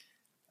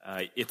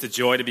It's a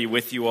joy to be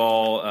with you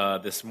all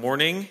this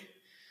morning.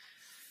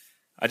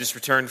 I just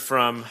returned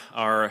from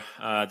our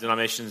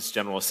denomination's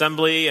General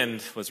Assembly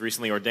and was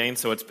recently ordained,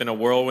 so it's been a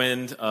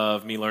whirlwind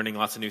of me learning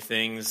lots of new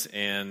things.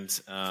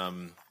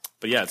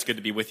 But yeah, it's good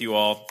to be with you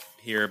all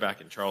here back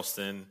in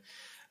Charleston.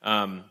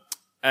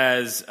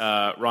 As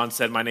Ron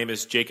said, my name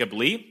is Jacob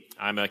Lee.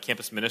 I'm a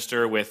campus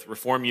minister with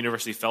Reformed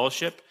University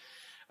Fellowship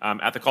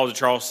at the College of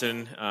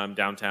Charleston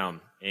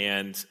downtown.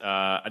 And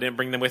I didn't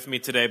bring them with me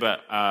today,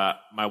 but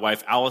my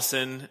wife,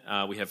 Allison,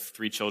 we have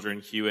 3 children,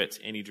 Hewitt,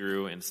 Annie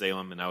Drew, and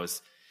Salem, and I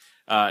was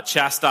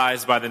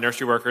chastised by the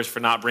nursery workers for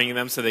not bringing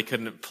them so they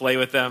couldn't play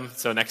with them.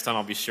 So next time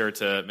I'll be sure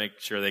to make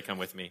sure they come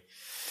with me.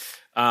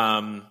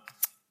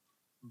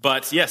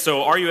 But yeah,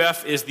 so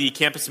RUF is the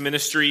campus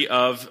ministry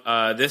of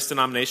this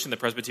denomination, the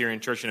Presbyterian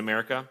Church in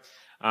America.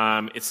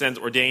 It sends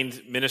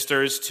ordained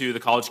ministers to the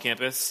college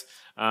campus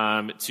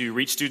to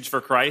reach students for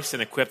Christ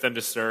and equip them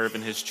to serve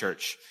in his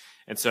church.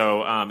 And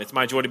so it's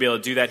my joy to be able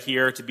to do that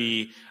here, to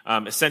be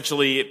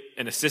essentially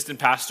an assistant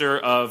pastor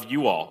of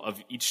you all,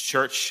 of each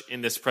church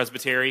in this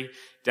presbytery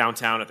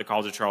downtown at the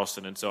College of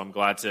Charleston. And so I'm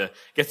glad to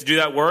get to do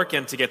that work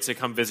and to get to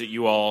come visit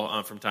you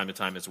all from time to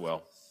time as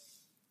well.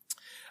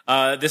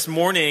 This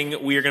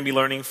morning, we are going to be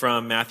learning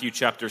from Matthew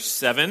chapter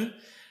 7,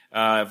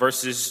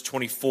 verses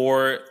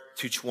 24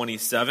 to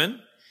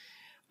 27.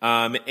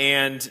 I'm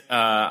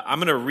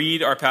going to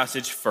read our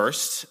passage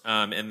first,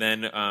 and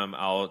then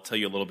I'll tell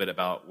you a little bit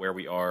about where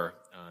we are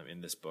in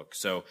this book.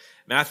 So,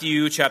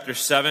 Matthew chapter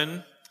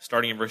 7,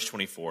 starting in verse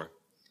 24.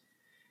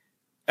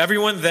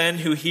 Everyone then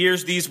who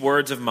hears these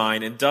words of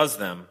mine and does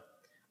them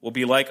will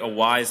be like a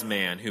wise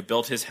man who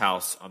built his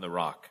house on the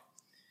rock.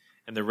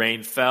 And the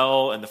rain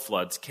fell, and the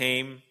floods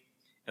came,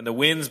 and the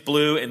winds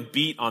blew and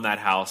beat on that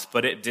house,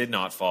 but it did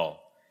not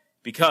fall,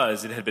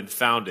 because it had been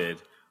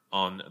founded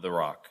on the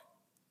rock.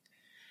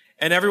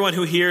 And everyone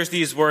who hears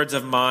these words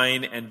of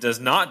mine and does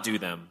not do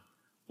them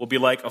will be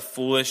like a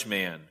foolish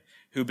man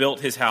who built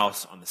his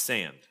house on the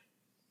sand.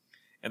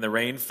 And the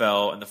rain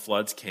fell, and the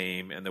floods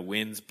came, and the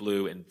winds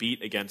blew and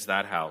beat against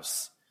that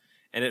house,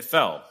 and it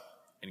fell,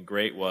 and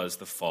great was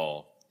the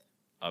fall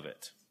of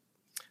it.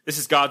 This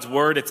is God's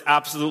word. It's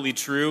absolutely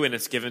true, and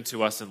it's given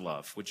to us in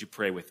love. Would you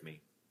pray with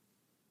me?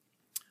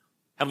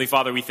 Heavenly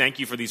Father, we thank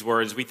you for these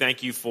words. We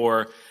thank you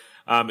for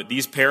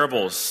these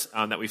parables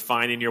that we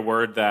find in your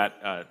word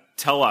that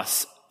tell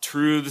us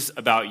truths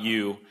about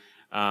you,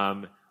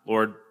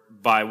 Lord,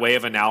 by way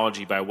of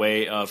analogy, by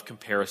way of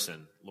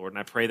comparison, Lord. And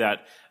I pray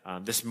that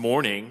this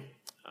morning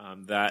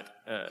that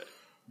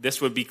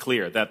this would be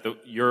clear, that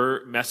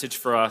your message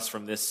for us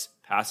from this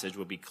passage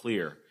would be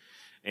clear.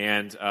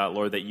 And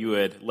Lord, that you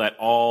would let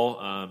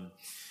all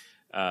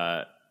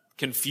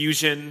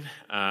confusion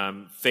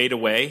fade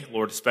away,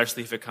 Lord,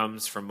 especially if it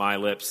comes from my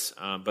lips,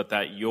 but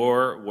that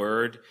your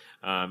word,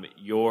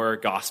 your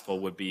gospel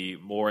would be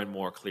more and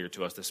more clear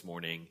to us this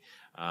morning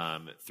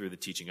through the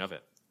teaching of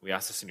it. We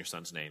ask this in your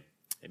Son's name.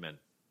 Amen.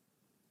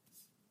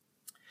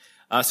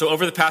 So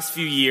over the past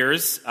few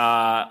years,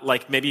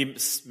 like maybe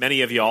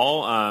many of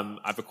y'all,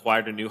 I've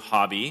acquired a new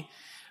hobby.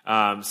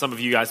 Some of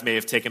you guys may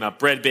have taken up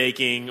bread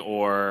baking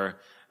or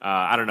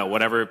I don't know,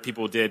 whatever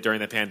people did during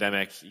the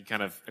pandemic. You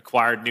kind of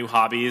acquired new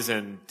hobbies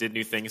and did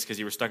new things because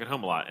you were stuck at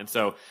home a lot. And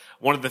so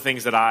one of the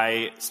things that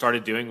I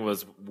started doing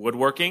was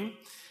woodworking.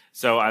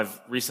 So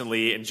I've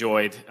recently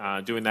enjoyed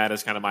doing that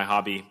as kind of my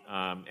hobby,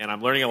 and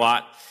I'm learning a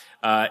lot.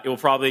 It will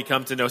probably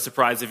come to no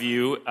surprise of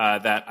you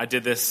that I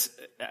did this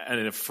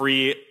in a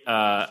free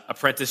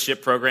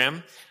apprenticeship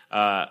program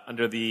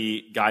under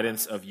the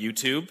guidance of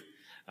YouTube.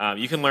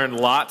 You can learn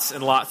lots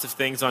and lots of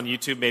things on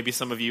YouTube. Maybe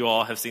some of you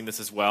all have seen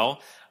this as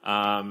well.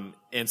 When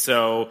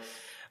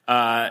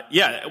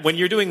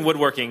you're doing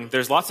woodworking,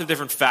 there's lots of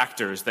different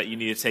factors that you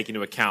need to take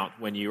into account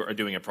when you are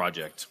doing a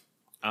project.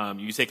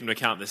 You take into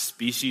account the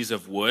species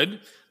of wood.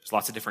 There's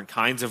lots of different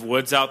kinds of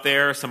woods out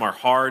there. Some are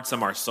hard,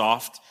 some are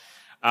soft.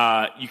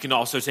 You can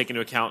also take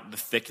into account the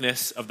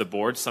thickness of the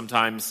board.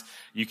 Sometimes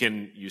you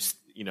can use,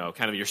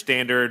 kind of your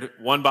standard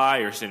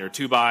 1x or standard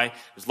 2x.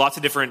 There's lots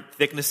of different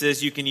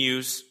thicknesses you can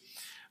use.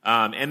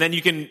 And then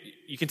you can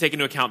take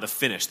into account the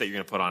finish that you're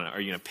going to put on it.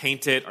 Are you going to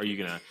paint it? Are you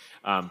going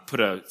to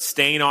put a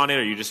stain on it?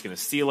 Are you just going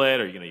to seal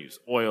it? Are you going to use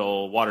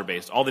oil,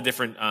 water-based, all the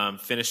different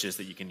finishes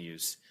that you can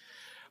use?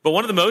 But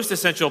one of the most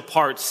essential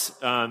parts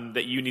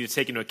that you need to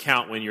take into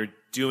account when you're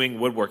doing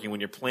woodworking,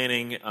 when you're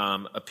planning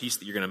a piece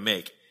that you're going to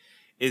make,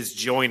 is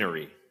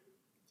joinery.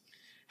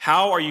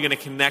 How are you going to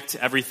connect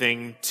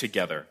everything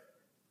together?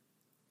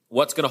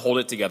 What's going to hold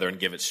it together and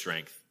give it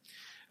strength?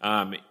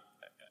 And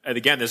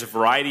again, there's a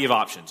variety of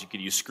options. You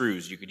could use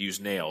screws, you could use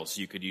nails,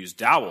 you could use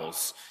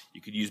dowels,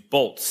 you could use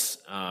bolts,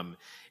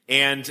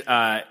 and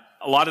a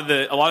lot of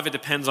it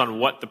depends on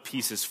what the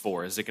piece is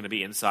for. Is it going to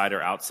be inside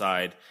or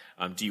outside?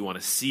 Do you want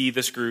to see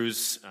the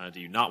screws? Do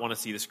you not want to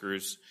see the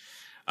screws?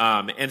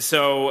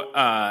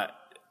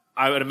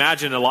 I would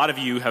imagine a lot of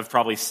you have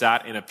probably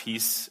sat in a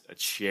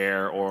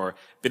chair, or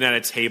been at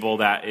a table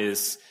that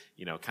is,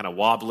 kind of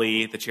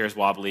wobbly. The chair's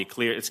wobbly.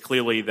 It's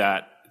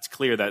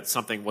clear that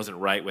something wasn't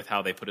right with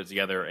how they put it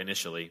together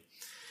initially.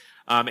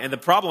 And the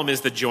problem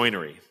is the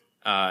joinery.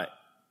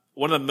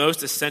 One of the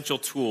most essential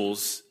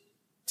tools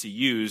to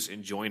use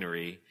in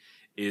joinery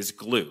is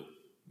glue.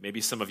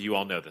 Maybe some of you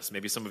all know this.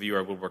 Maybe some of you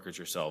are woodworkers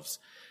yourselves.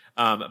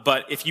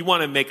 But if you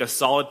want to make a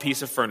solid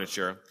piece of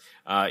furniture,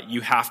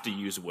 you have to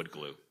use wood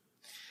glue.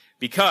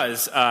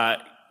 Because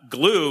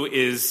glue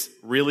is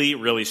really,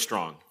 really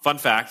strong. Fun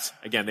fact,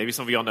 again, maybe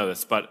some of you all know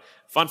this, but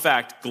fun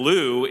fact,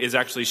 glue is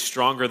actually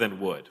stronger than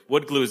wood.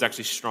 Wood glue is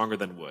actually stronger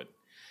than wood.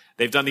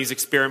 They've done these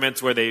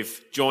experiments where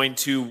they've joined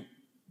two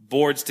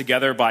boards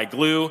together by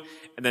glue,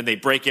 and then they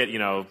break it,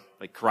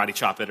 like karate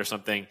chop it or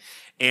something.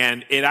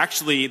 And it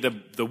actually,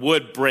 the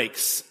wood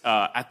breaks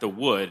at the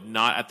wood,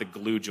 not at the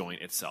glue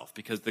joint itself,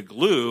 because the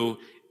glue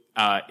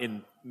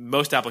in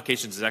most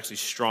applications is actually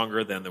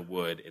stronger than the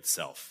wood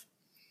itself.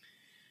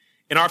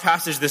 In our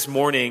passage this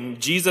morning,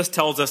 Jesus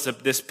tells us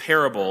this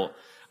parable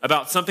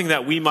about something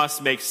that we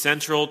must make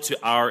central to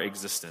our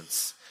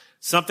existence,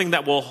 something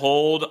that will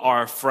hold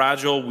our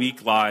fragile,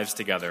 weak lives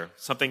together,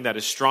 something that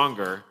is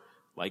stronger,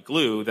 like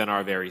glue, than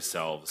our very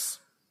selves.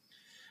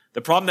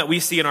 The problem that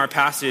we see in our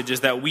passage is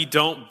that we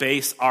don't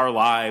base our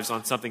lives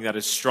on something that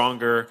is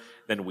stronger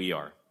than we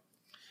are.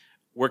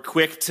 We're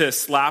quick to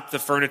slap the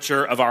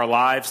furniture of our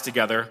lives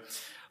together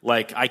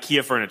like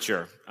IKEA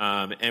furniture,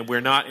 and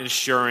we're not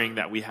ensuring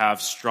that we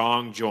have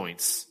strong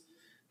joints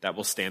that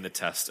will stand the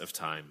test of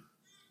time.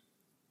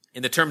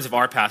 In the terms of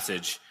our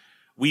passage,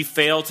 we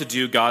fail to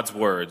do God's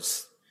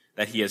words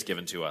that he has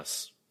given to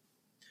us.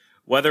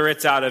 Whether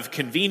it's out of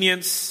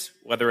convenience,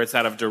 whether it's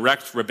out of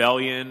direct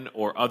rebellion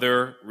or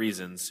other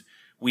reasons,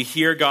 we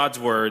hear God's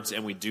words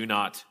and we do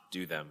not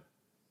do them.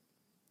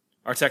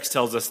 Our text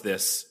tells us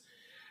this: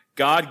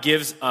 God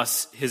gives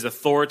us his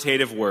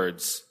authoritative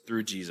words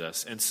through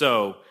Jesus, and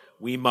so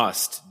we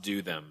must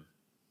do them.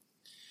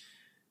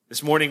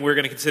 This morning, we're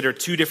going to consider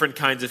two different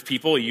kinds of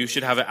people. You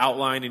should have an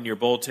outline in your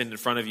bulletin in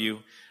front of you.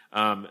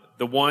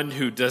 The one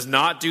who does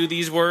not do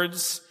these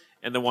words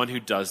and the one who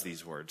does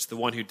these words. The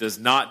one who does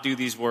not do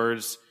these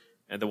words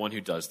and the one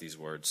who does these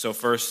words. So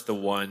first, the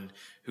one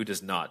who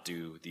does not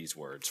do these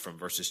words, from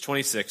verses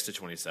 26 to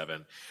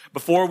 27.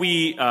 Before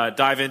we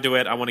dive into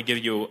it, I want to give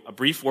you a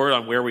brief word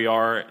on where we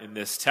are in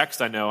this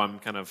text. I know I'm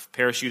kind of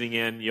parachuting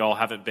in. You all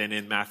haven't been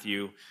in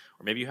Matthew,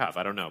 or maybe you have,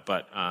 I don't know,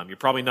 but you're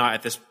probably not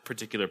at this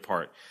particular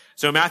part.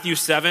 So Matthew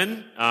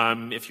 7,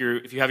 if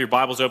you have your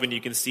Bibles open, you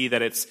can see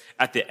that it's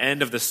at the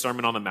end of the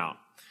Sermon on the Mount,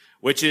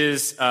 which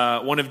is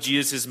one of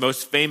Jesus'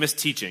 most famous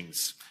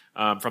teachings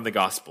from the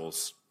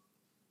Gospels.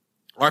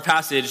 Our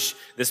passage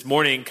this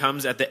morning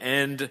comes at the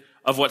end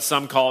of what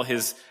some call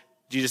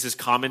Jesus'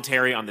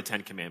 commentary on the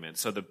Ten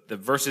Commandments. So the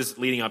verses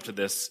leading up to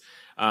this,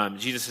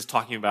 Jesus is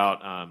talking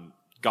about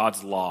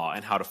God's law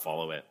and how to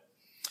follow it.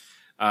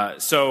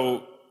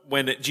 So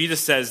when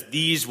Jesus says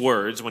these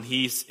words, when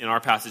he's in our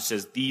passage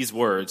says these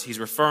words, he's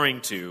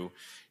referring to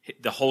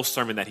the whole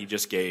sermon that he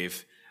just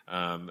gave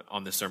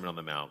on the Sermon on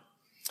the Mount.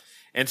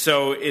 And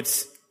so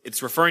it's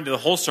referring to the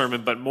whole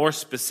sermon, but more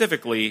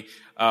specifically,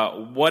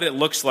 what it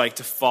looks like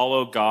to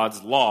follow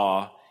God's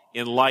law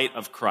in light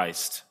of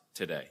Christ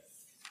today.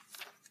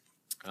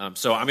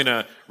 So I'm going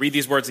to read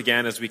these words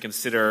again as we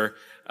consider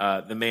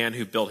the man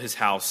who built his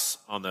house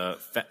on the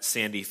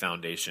sandy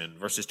foundation,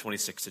 verses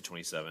 26 to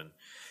 27.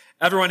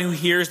 Everyone who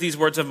hears these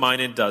words of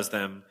mine and does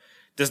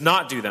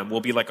not do them,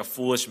 will be like a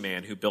foolish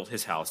man who built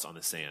his house on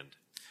the sand.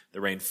 The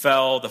rain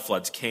fell, the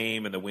floods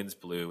came, and the winds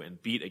blew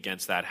and beat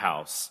against that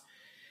house.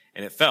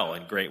 And it fell,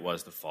 and great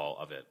was the fall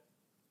of it.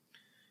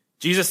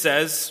 Jesus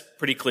says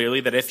pretty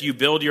clearly that if you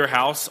build your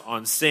house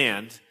on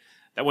sand,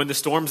 that when the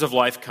storms of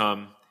life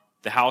come,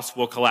 the house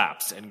will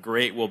collapse, and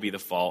great will be the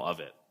fall of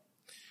it.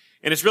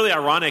 And it's really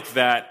ironic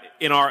that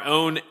in our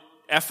own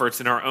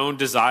efforts, in our own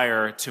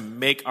desire to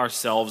make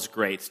ourselves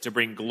great, to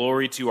bring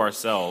glory to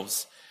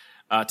ourselves,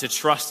 to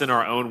trust in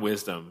our own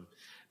wisdom,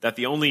 that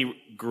the only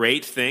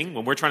great thing,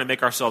 when we're trying to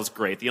make ourselves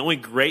great, the only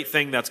great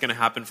thing that's going to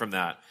happen from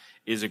that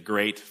is a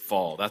great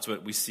fall. That's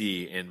what we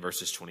see in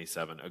verses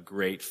 27, a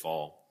great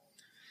fall.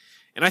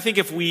 And I think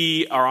if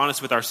we are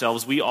honest with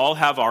ourselves, we all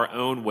have our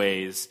own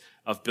ways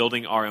of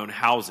building our own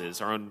houses,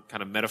 our own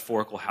kind of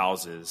metaphorical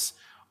houses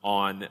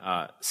on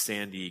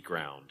sandy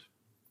ground.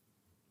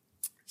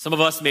 Some of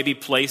us maybe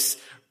place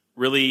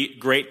really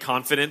great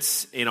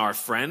confidence in our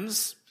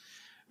friends.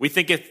 We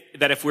think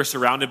that if we're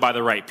surrounded by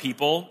the right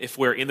people, if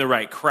we're in the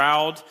right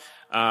crowd,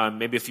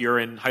 maybe if you're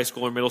in high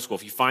school or middle school,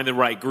 if you find the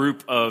right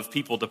group of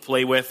people to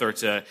play with or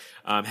to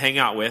hang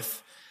out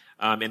with,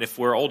 and if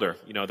we're older,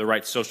 the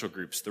right social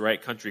groups, the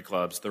right country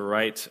clubs, the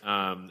right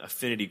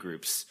affinity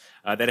groups,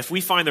 that if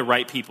we find the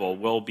right people,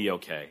 we'll be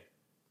okay.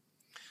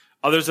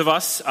 Others of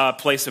us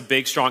place a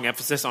big, strong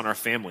emphasis on our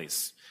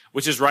families,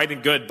 which is right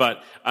and good,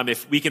 but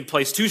if we can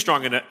place too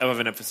strong of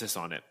an emphasis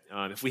on it,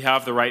 if we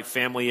have the right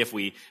family, if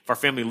our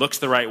family looks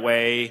the right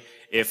way,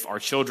 if our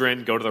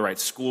children go to the right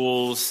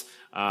schools,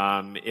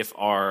 if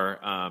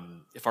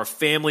our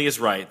family is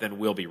right, then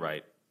we'll be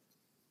right.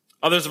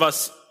 Others of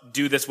us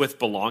do this with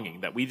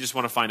belonging, that we just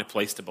want to find a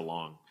place to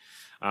belong,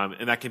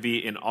 and that can be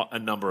in a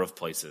number of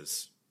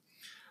places.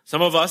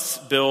 Some of us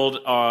build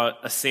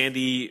a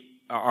sandy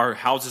our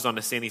houses on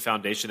a sandy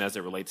foundation as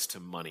it relates to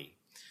money.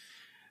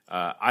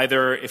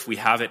 Either if we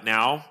have it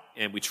now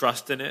and we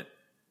trust in it,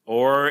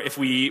 or if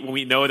when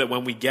we know that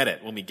when we get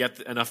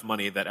enough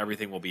money, that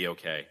everything will be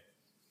okay.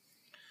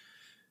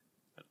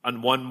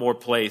 And one more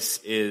place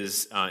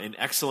is in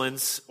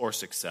excellence or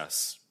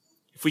success.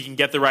 If we can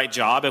get the right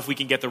job, if we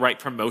can get the right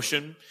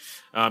promotion,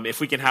 if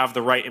we can have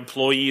the right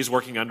employees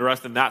working under us,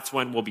 then that's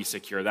when we'll be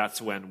secure.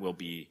 That's when we'll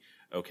be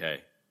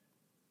okay.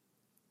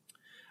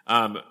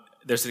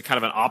 There's a kind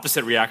of an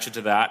opposite reaction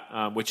to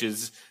that, which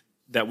is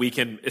that we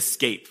can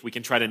escape. We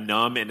can try to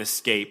numb and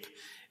escape,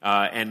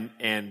 and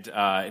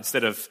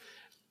instead of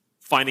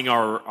finding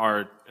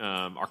our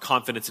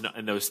confidence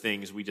in those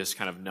things, we just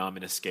kind of numb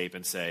and escape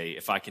and say,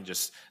 if I can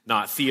just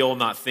not feel,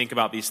 not think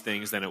about these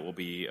things, then it will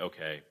be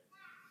okay.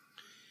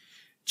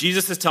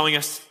 Jesus is telling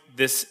us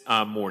this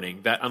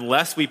morning that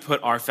unless we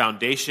put our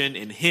foundation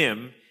in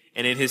him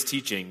and in his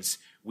teachings,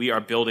 we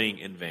are building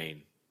in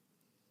vain.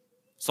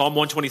 Psalm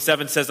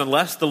 127 says,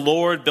 unless the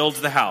Lord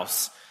builds the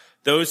house,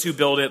 those who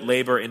build it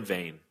labor in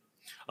vain.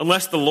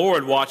 Unless the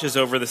Lord watches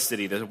over the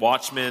city, the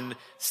watchman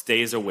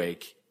stays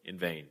awake in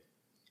vain.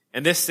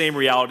 And this same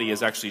reality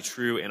is actually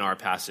true in our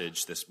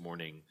passage this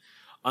morning.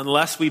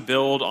 Unless we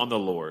build on the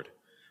Lord,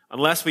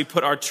 unless we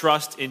put our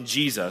trust in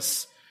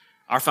Jesus,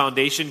 our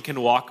foundation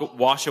can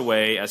wash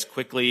away as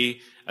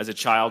quickly as a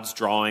child's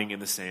drawing in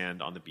the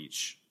sand on the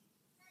beach.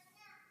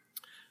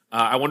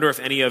 I wonder if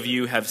any of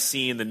you have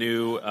seen the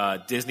new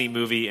Disney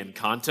movie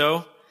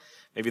Encanto.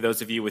 Maybe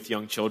those of you with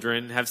young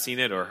children have seen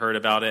it or heard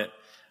about it.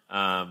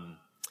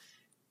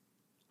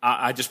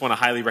 I just want to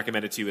highly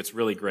recommend it to you. It's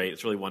really great.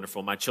 It's really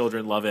wonderful. My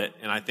children love it,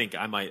 and I think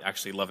I might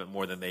actually love it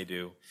more than they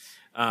do.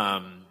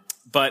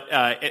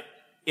 But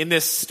in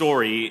this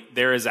story,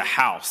 there is a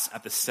house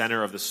at the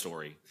center of the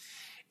story.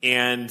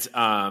 And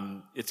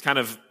it's kind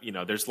of,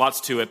 there's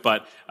lots to it,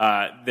 but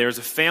there's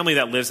a family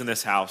that lives in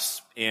this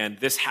house, and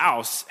this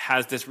house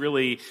has this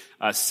really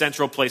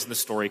central place in the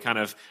story. Kind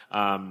of,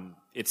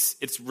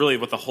 it's really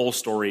what the whole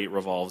story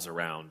revolves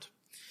around.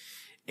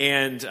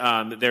 And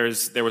there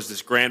was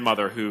this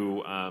grandmother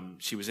who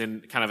she was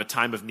in kind of a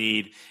time of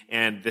need,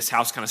 and this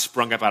house kind of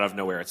sprung up out of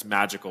nowhere. It's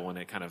magical, and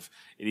it kind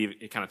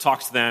of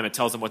talks to them, it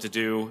tells them what to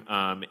do,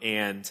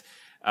 and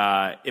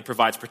it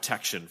provides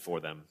protection for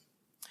them.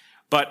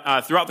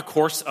 But throughout the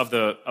course of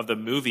the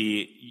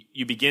movie,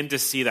 you begin to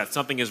see that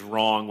something is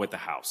wrong with the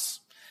house.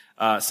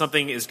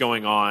 Something is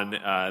going on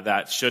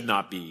that should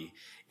not be.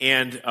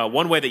 And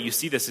one way that you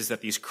see this is that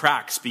these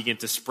cracks begin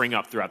to spring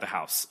up throughout the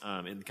house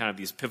in kind of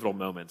these pivotal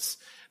moments.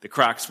 The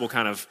cracks will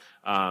kind of,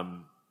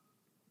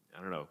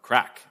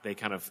 crack. They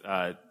kind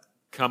of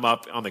come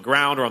up on the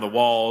ground or on the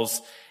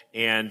walls,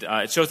 and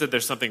it shows that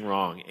there's something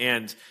wrong.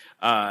 And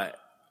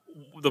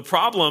the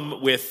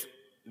problem with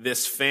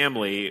this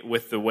family,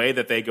 with the way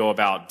that they go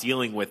about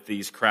dealing with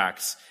these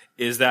cracks,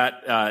 is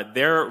that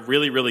they're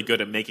really, really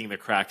good at making the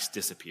cracks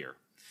disappear.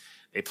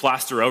 They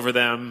plaster over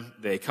them,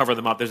 they cover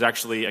them up. There's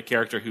actually a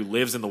character who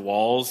lives in the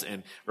walls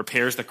and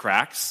repairs the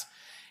cracks.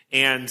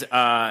 And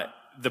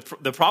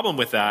the problem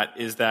with that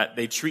is that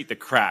they treat the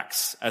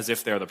cracks as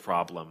if they're the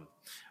problem,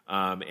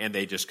 and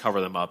they just cover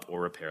them up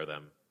or repair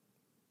them.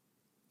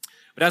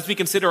 But as we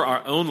consider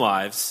our own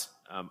lives,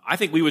 I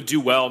think we would do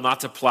well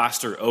not to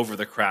plaster over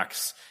the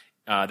cracks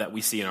that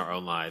we see in our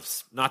own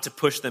lives, not to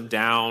push them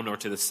down or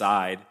to the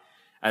side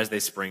as they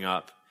spring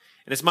up.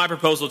 And it's my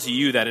proposal to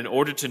you that in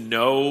order to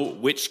know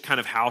which kind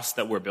of house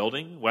that we're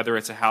building, whether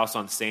it's a house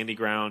on sandy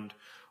ground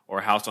or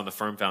a house on the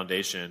firm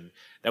foundation,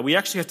 that we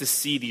actually have to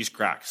see these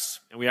cracks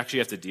and we actually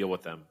have to deal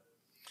with them.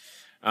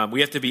 We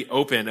have to be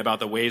open about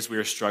the ways we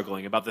are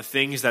struggling, about the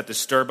things that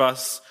disturb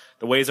us,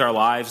 the ways our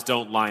lives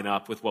don't line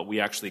up with what we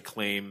actually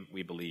claim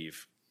we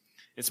believe.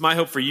 It's my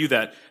hope for you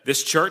that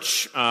this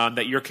church,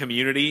 that your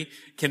community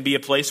can be a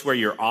place where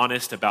you're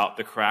honest about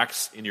the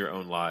cracks in your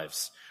own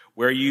lives,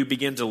 where you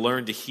begin to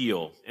learn to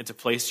heal and to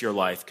place your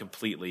life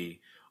completely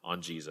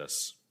on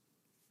Jesus.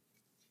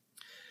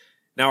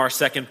 Now, our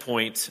second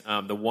point,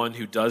 the one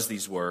who does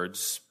these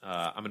words,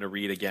 I'm going to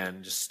read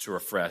again just to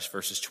refresh,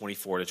 verses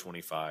 24 to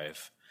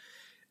 25.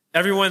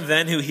 Everyone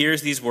then who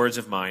hears these words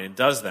of mine and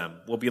does them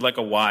will be like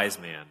a wise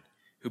man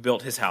who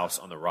built his house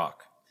on the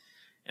rock.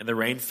 And the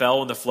rain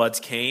fell and the floods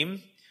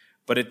came,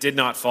 but it did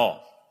not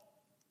fall,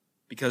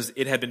 because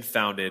it had been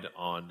founded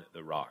on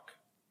the rock.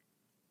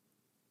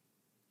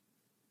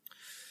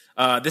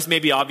 This may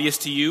be obvious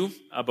to you,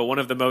 but one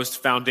of the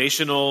most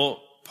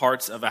foundational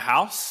parts of a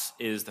house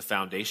is the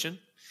foundation.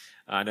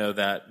 I know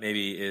that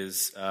maybe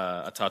is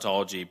a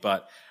tautology,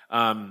 but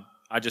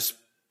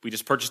we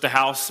just purchased a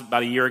house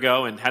about a year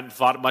ago and hadn't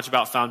thought much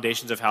about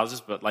foundations of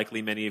houses, but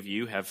likely many of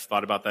you have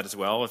thought about that as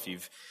well if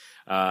you've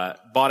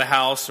bought a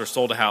house or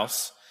sold a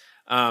house.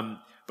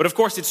 But of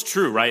course it's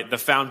true, right? The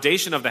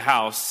foundation of the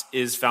house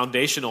is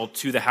foundational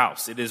to the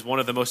house. It is one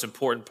of the most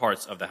important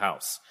parts of the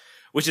house,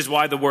 which is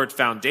why the word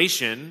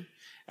foundation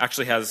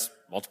actually has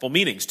multiple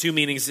meanings. Two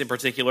meanings in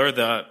particular: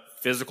 the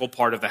physical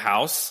part of the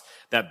house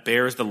that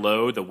bears the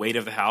load, the weight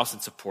of the house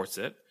and supports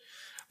it,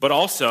 but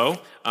also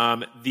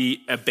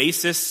a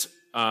basis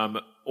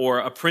or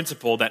a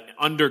principle that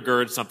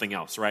undergirds something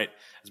else, right?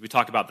 As we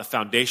talk about the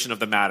foundation of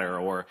the matter,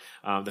 or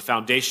the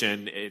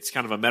foundation, it's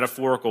kind of a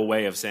metaphorical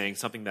way of saying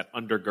something that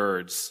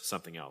undergirds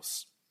something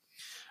else.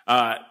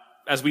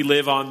 As we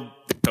live on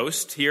the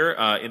coast here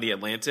on the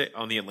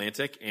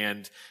Atlantic,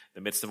 and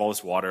the midst of all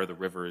this water, the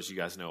rivers, you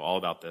guys know all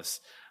about this,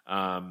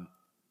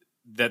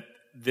 that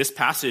this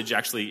passage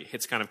actually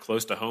hits kind of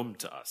close to home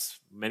to us.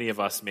 Many of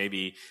us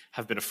maybe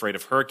have been afraid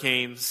of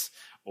hurricanes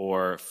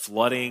or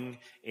flooding,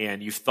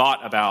 and you've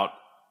thought about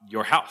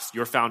your house,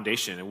 your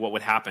foundation, and what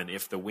would happen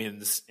if the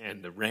winds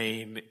and the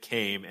rain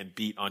came and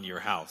beat on your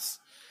house.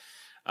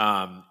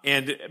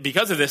 And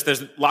because of this,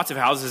 there's lots of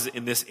houses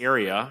in this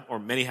area, or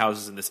many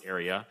houses in this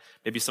area.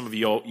 Maybe some of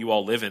you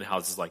all live in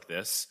houses like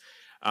this,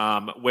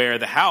 where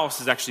the house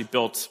is actually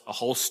built a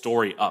whole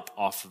story up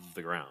off of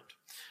the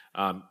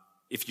ground.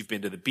 If you've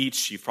been to the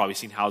beach, you've probably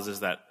seen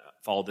houses that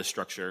follow this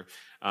structure.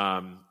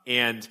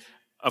 And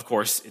of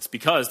course, it's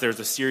because there's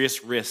a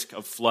serious risk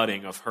of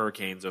flooding, of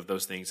hurricanes, of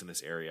those things in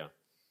this area.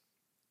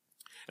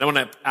 And I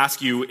want to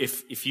ask you,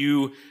 if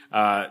you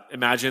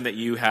imagine that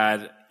you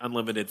had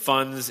unlimited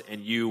funds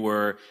and you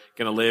were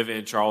going to live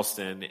in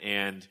Charleston,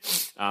 and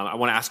I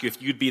want to ask you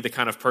if you'd be the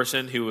kind of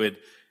person who would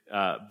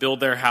build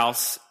their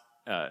house,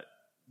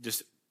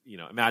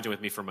 imagine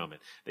with me for a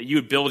moment, that you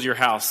would build your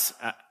house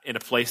in a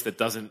place that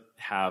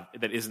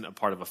isn't a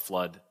part of a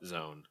flood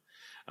zone.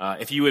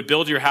 If you would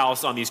build your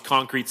house on these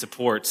concrete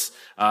supports,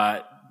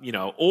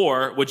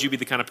 or would you be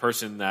the kind of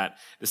person that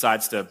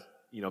decides to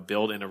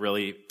build in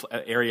a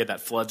area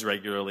that floods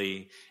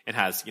regularly and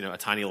has, a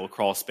tiny little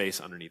crawl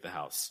space underneath the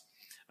house?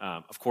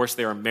 Of course,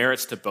 there are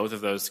merits to both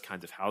of those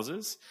kinds of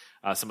houses.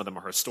 Some of them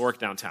are historic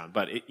downtown,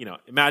 but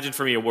imagine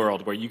for me a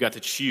world where you got to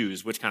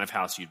choose which kind of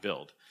house you'd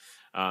build.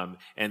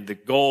 And the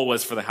goal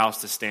was for the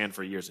house to stand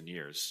for years and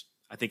years.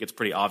 I think it's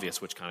pretty obvious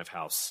which kind of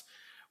house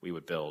we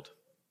would build.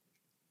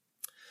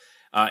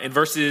 In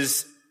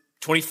verses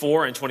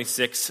 24 and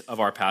 26 of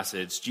our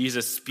passage,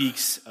 Jesus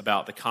speaks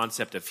about the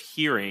concept of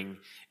hearing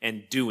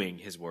and doing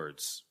his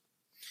words.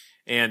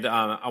 And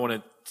I want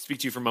to speak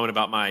to you for a moment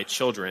about my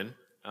children.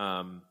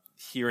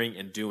 Hearing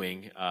and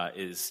doing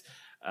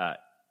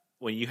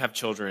when you have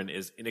children,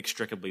 is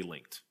inextricably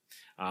linked.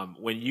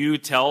 When you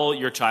tell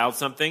your child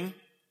something,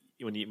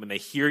 when they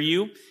hear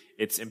you,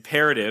 it's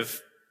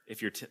imperative,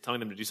 if you're telling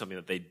them to do something,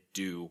 that they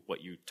do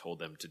what you told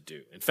them to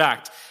do. In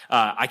fact,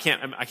 I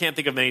can't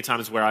think of many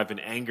times where I've been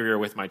angrier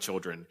with my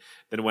children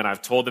than when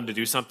I've told them to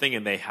do something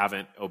and they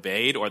haven't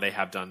obeyed, or they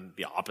have done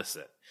the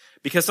opposite.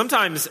 Because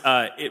sometimes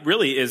it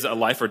really is a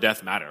life or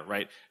death matter,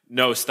 right?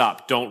 No,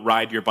 stop, don't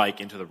ride your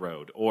bike into the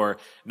road. Or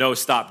no,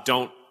 stop,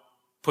 don't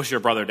push your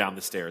brother down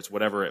the stairs,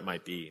 whatever it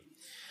might be.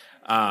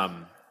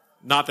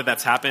 Not that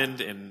that's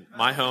happened in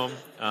my home.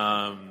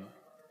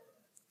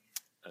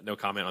 No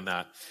comment on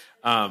that.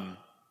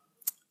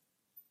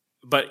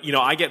 But,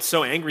 I get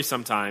so angry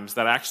sometimes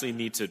that I actually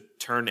need to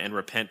turn and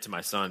repent to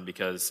my son,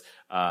 because,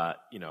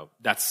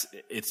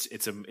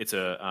 it's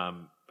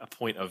a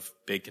point of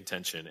big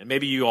contention. And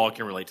maybe you all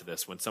can relate to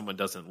this when someone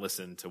doesn't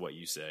listen to what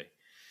you say.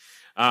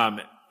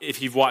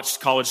 If you've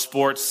watched college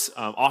sports,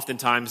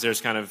 oftentimes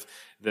there's kind of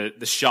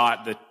the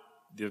shot,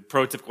 the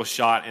prototypical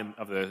shot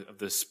of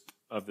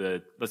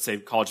the, let's say,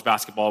 college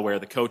basketball, where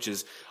the coach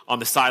is on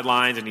the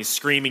sidelines and he's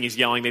screaming, he's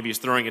yelling, maybe he's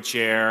throwing a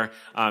chair,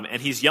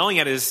 and he's yelling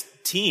at his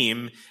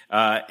team,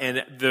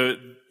 and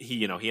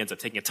he ends up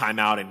taking a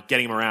timeout and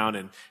getting him around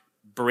and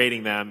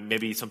berating them.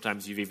 Maybe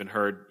sometimes you've even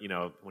heard,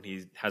 when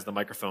he has the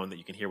microphone, that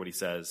you can hear what he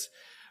says.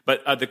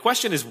 But the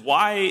question is,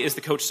 why is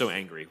the coach so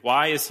angry?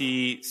 Why is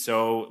he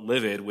so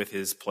livid with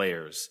his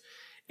players?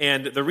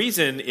 And the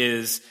reason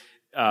is,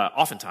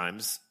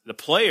 oftentimes, the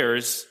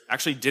players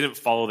actually didn't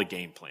follow the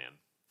game plan.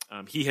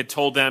 He had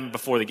told them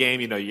before the game,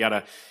 you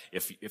gotta,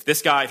 if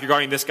you're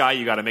guarding this guy,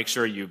 you gotta make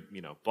sure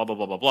blah, blah,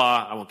 blah, blah,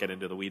 blah. I won't get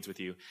into the weeds with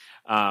you.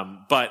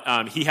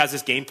 But he has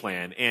this game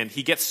plan, and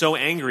he gets so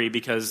angry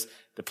because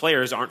the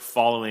players aren't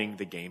following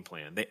the game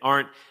plan. They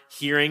aren't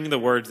hearing the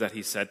words that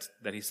he said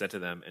to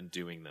them and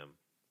doing them.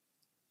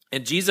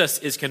 And Jesus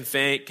is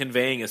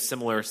conveying a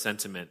similar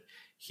sentiment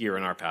here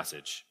in our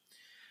passage.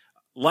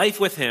 Life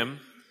with him,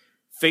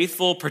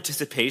 faithful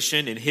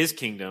participation in his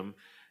kingdom,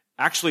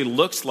 actually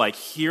looks like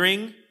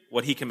hearing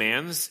what he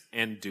commands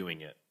and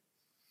doing it.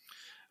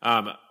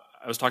 I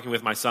was talking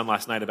with my son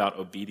last night about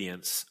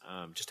obedience.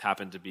 Just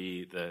happened to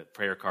be the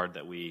prayer card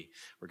that we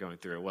were going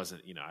through. It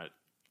wasn't,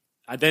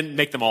 I didn't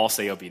make them all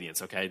say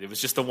obedience, okay? It was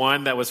just the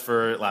one that was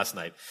for last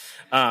night.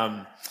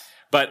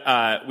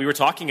 But we were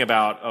talking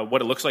about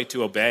what it looks like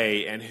to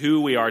obey and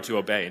who we are to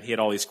obey. And he had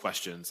all these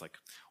questions like,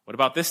 what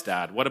about this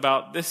dad? What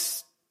about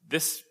this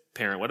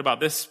parent? What about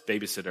this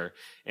babysitter?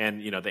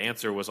 And, the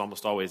answer was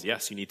almost always,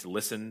 yes, you need to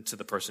listen to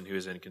the person who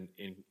is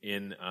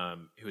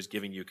who is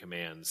giving you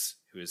commands,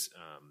 who is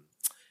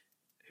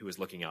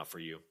looking out for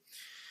you.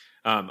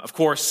 Of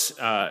course,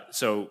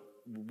 so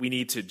we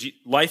need to,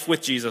 life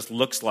with Jesus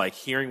looks like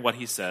hearing what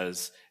he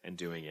says and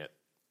doing it.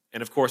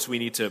 And of course, we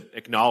need to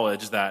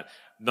acknowledge that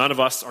none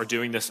of us are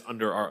doing this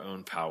under our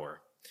own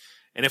power.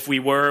 And if we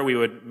were, we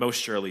would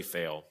most surely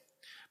fail.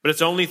 But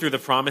it's only through the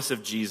promise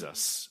of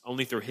Jesus,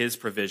 only through his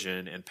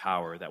provision and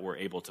power, that we're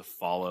able to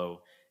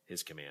follow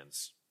his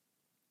commands.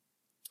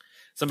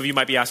 Some of you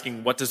might be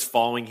asking, what does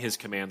following his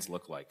commands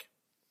look like?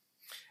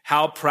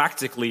 How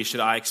practically should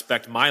I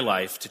expect my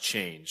life to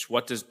change?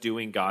 What does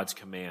doing God's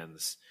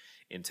commands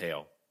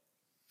entail?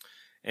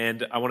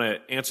 And I want to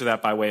answer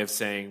that by way of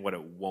saying what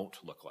it won't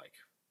look like.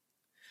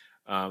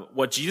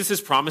 What Jesus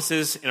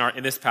promises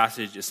in this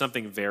passage is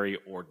something very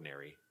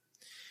ordinary.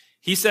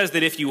 He says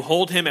that if you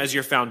hold him as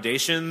your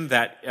foundation,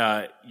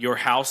 that your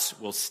house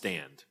will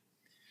stand.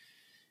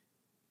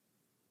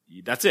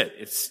 That's it.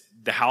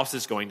 The house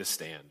is going to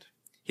stand.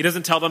 He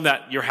doesn't tell them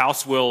that your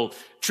house will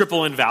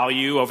triple in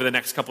value over the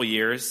next couple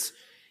years.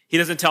 He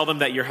doesn't tell them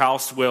that your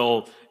house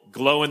will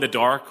glow in the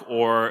dark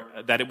or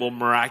that it will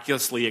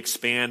miraculously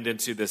expand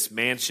into this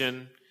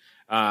mansion.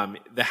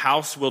 The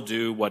house will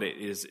do what it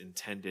is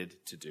intended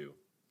to do.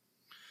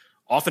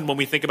 Often when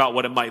we think about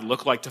what it might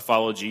look like to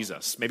follow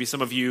Jesus, maybe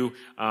some of you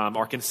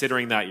are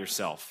considering that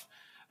yourself.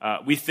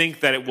 We think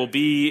that it will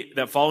be,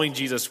 that following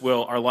Jesus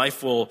our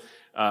life will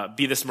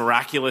be this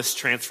miraculous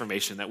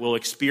transformation, that we'll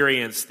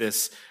experience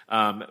this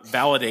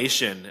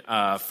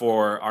validation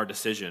for our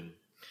decision.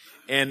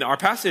 And our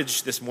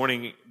passage this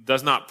morning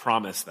does not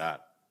promise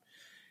that.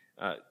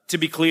 To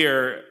be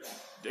clear,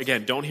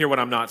 again, don't hear what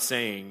I'm not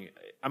saying.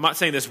 I'm not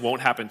saying this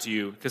won't happen to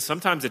you, because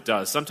sometimes it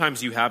does.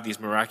 Sometimes you have these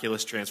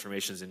miraculous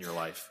transformations in your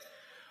life.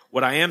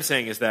 What I am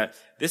saying is that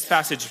this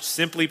passage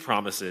simply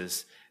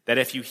promises that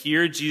if you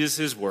hear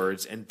Jesus'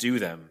 words and do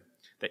them,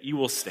 that you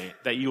will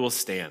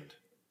stand.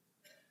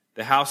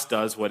 The house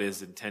does what it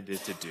is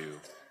intended to do.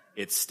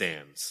 It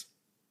stands.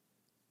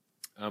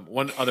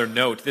 One other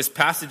note, this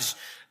passage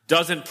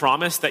doesn't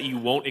promise that you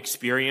won't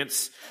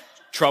experience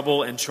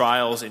trouble and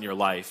trials in your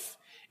life.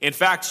 In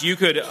fact, you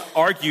could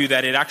argue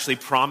that it actually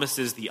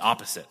promises the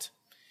opposite.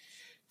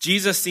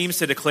 Jesus seems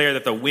to declare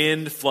that the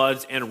wind,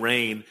 floods, and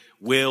rain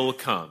will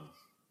come.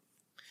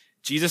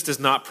 Jesus does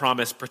not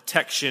promise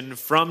protection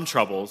from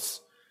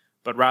troubles,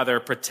 but rather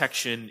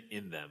protection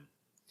in them.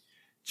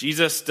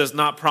 Jesus does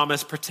not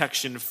promise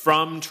protection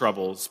from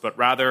troubles, but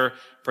rather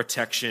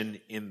protection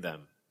in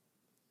them.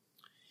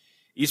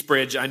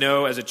 Eastbridge, I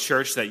know as a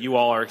church that you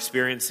all are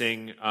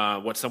experiencing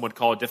what some would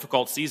call a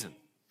difficult season.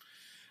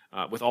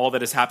 With all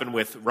that has happened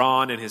with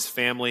Ron and his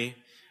family,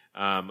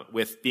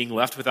 with being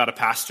left without a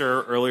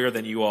pastor earlier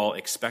than you all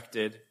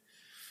expected.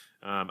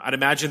 I'd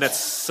imagine that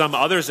some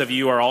others of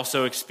you are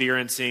also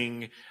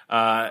experiencing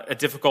a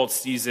difficult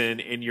season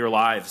in your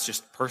lives,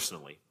 just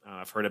personally.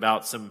 I've heard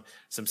about some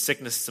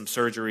sickness, some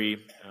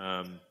surgery,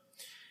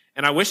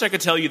 and I wish I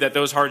could tell you that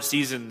those hard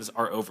seasons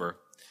are over,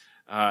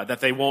 that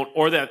they won't,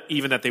 or that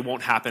they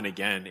won't happen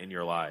again in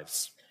your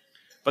lives.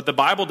 But the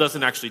Bible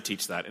doesn't actually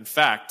teach that. In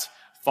fact,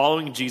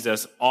 following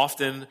Jesus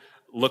often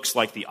looks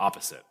like the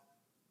opposite.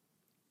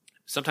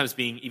 Sometimes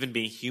being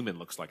human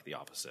looks like the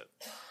opposite.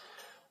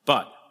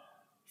 But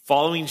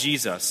following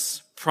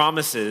Jesus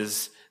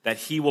promises that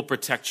he will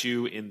protect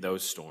you in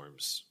those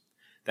storms,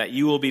 that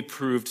you will be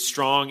proved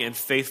strong and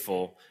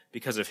faithful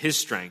because of his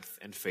strength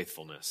and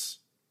faithfulness.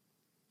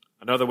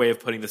 Another way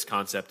of putting this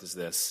concept is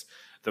this: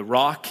 the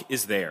rock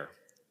is there.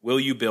 Will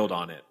you build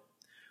on it?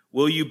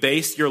 Will you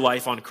base your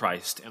life on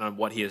Christ and on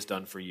what he has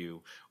done for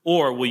you?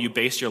 Or will you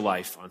base your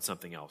life on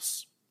something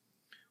else?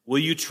 Will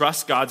you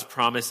trust God's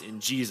promise in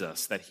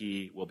Jesus that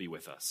he will be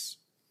with us?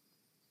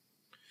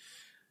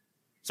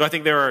 So I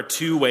think there are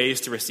two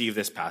ways to receive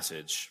this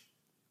passage.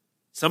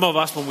 Some of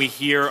us, when we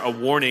hear a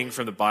warning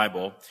from the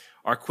Bible,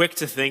 are quick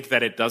to think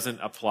that it doesn't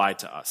apply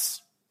to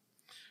us.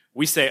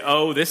 We say,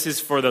 oh, this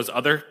is for those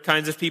other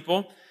kinds of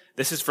people.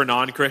 This is for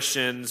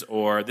non-Christians,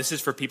 or this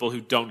is for people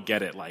who don't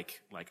get it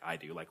like I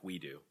do, like we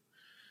do.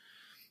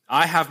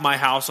 I have my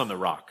house on the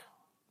rock.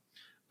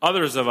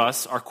 Others of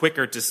us are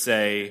quicker to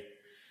say,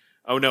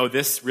 oh no,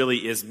 this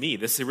really is me.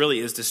 This really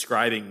is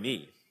describing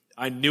me.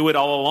 I knew it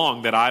all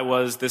along that I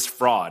was this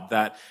fraud,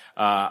 that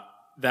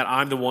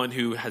I'm the one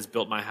who has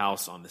built my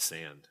house on the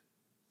sand.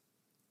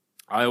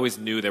 I always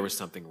knew there was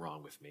something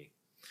wrong with me.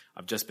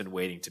 I've just been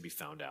waiting to be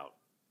found out.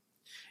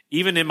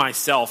 Even in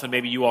myself, and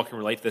maybe you all can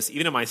relate to this,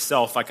 even in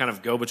myself, I kind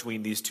of go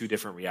between these two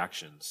different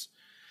reactions.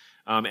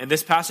 And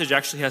this passage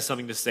actually has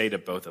something to say to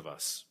both of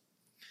us.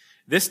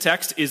 This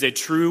text is a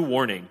true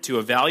warning to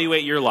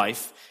evaluate your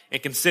life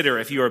and consider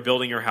if you are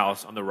building your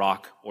house on the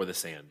rock or the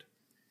sand.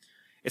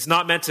 It's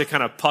not meant to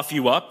kind of puff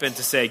you up and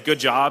to say, good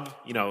job,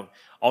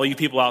 all you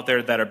people out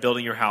there that are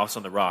building your house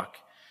on the rock.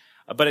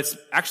 But it's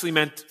actually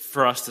meant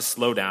for us to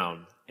slow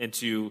down and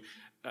to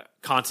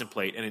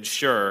contemplate and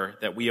ensure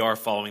that we are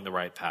following the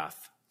right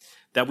path,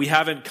 that we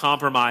haven't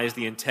compromised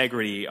the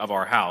integrity of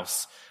our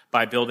house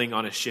by building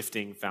on a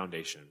shifting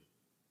foundation.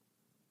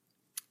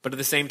 But at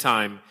the same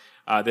time,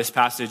 this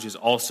passage is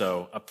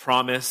also a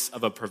promise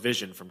of a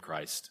provision from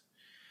Christ.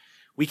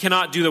 We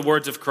cannot do the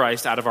words of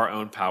Christ out of our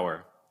own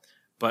power,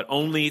 but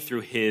only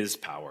through his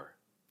power.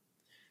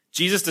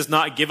 Jesus does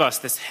not give us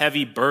this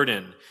heavy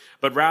burden,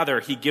 but rather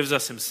he gives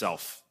us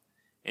himself,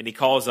 and he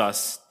calls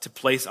us to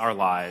place our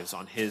lives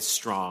on his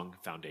strong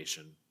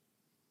foundation.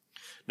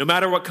 No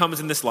matter what comes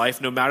in this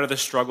life, no matter the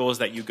struggles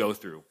that you go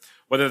through,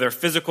 whether they're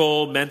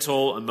physical,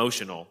 mental,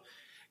 emotional,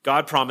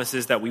 God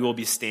promises that we will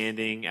be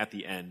standing at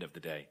the end of the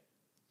day.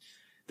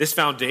 This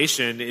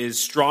foundation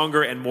is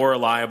stronger and more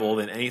reliable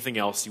than anything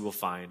else you will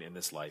find in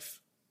this life.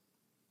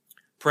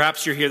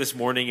 Perhaps you're here this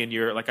morning and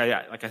you're, like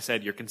I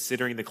said, you're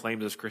considering the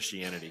claims of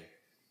Christianity.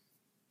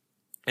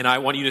 And I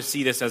want you to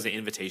see this as an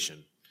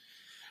invitation.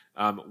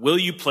 Will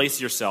you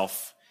place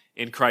yourself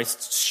in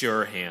Christ's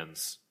sure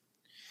hands?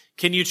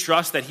 Can you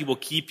trust that he will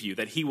keep you,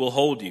 that he will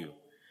hold you?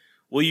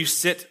 Will you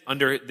sit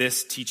under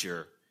this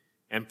teacher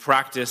and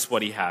practice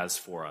what he has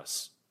for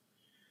us?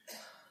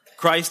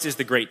 Christ is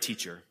the great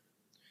teacher,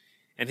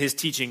 and his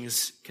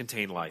teachings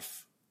contain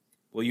life.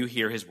 Will you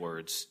hear his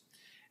words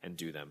and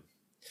do them?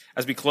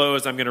 As we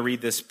close, I'm going to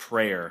read this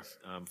prayer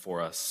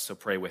for us, so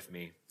pray with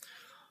me.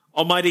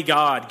 Almighty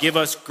God, give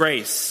us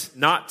grace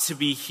not to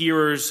be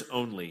hearers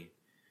only,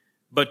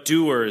 but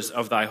doers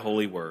of thy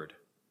holy word.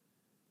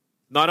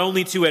 Not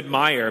only to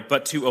admire,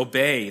 but to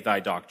obey thy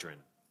doctrine.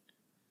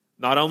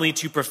 Not only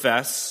to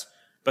profess,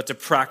 but to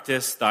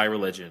practice thy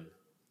religion.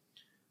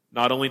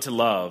 Not only to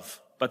love,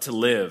 but to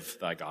live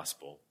thy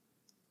gospel.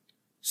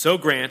 So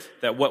grant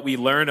that what we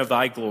learn of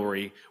thy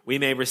glory we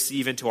may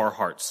receive into our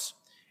hearts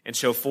and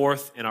show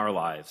forth in our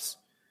lives.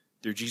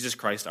 Through Jesus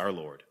Christ our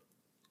Lord.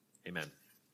 Amen.